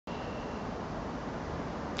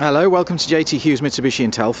Hello, welcome to JT Hughes Mitsubishi in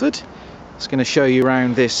Telford. It's going to show you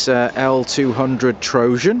around this L200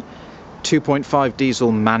 Trojan 2.5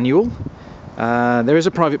 diesel manual. There is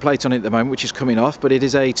a private plate on it at the moment which is coming off, but it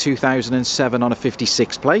is a 2007 on a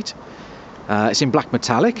 56 plate. It's in black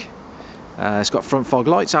metallic. It's got front fog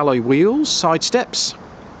lights, alloy wheels, side steps,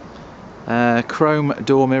 chrome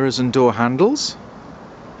door mirrors and door handles.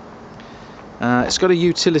 It's got a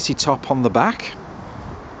utility top on the back,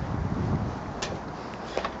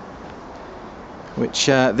 which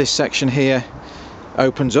this section here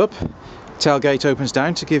opens up. Tailgate opens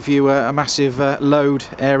down to give you a massive load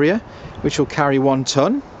area which will carry 1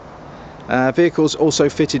 ton. Vehicle's also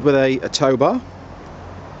fitted with a tow bar.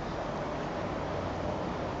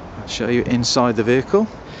 I'll show you inside the vehicle.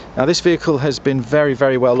 Now this vehicle has been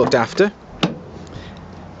very well looked after.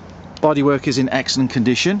 Bodywork is in excellent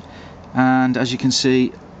condition, and as you can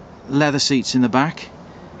see, leather seats in the back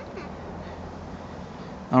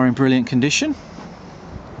are in brilliant condition.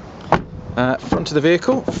 Front of the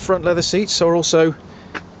vehicle, front leather seats are also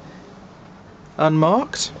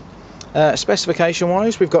unmarked. Specification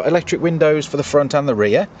wise, we've got electric windows for the front and the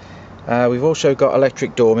rear. We've also got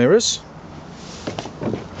electric door mirrors.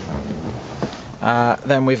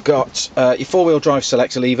 Then we've got your 4-wheel drive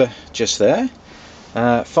selector lever just there,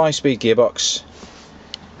 5-speed gearbox,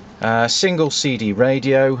 single CD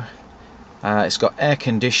radio, it's got air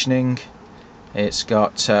conditioning, it's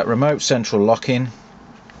got remote central locking.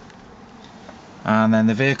 And then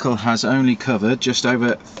the vehicle has only covered just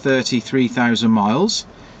over 33,000 miles.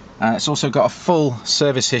 It's also got a full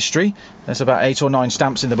service history. There's about 8 or 9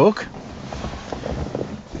 stamps in the book.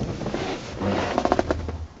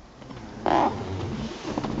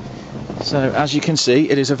 So as you can see,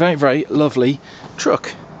 it is a very lovely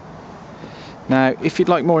truck. Now if you'd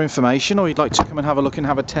like more information, or you'd like to come and have a look and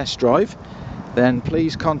have a test drive, then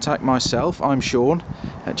please contact myself. I'm Sean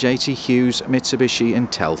at JT Hughes Mitsubishi in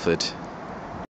Telford.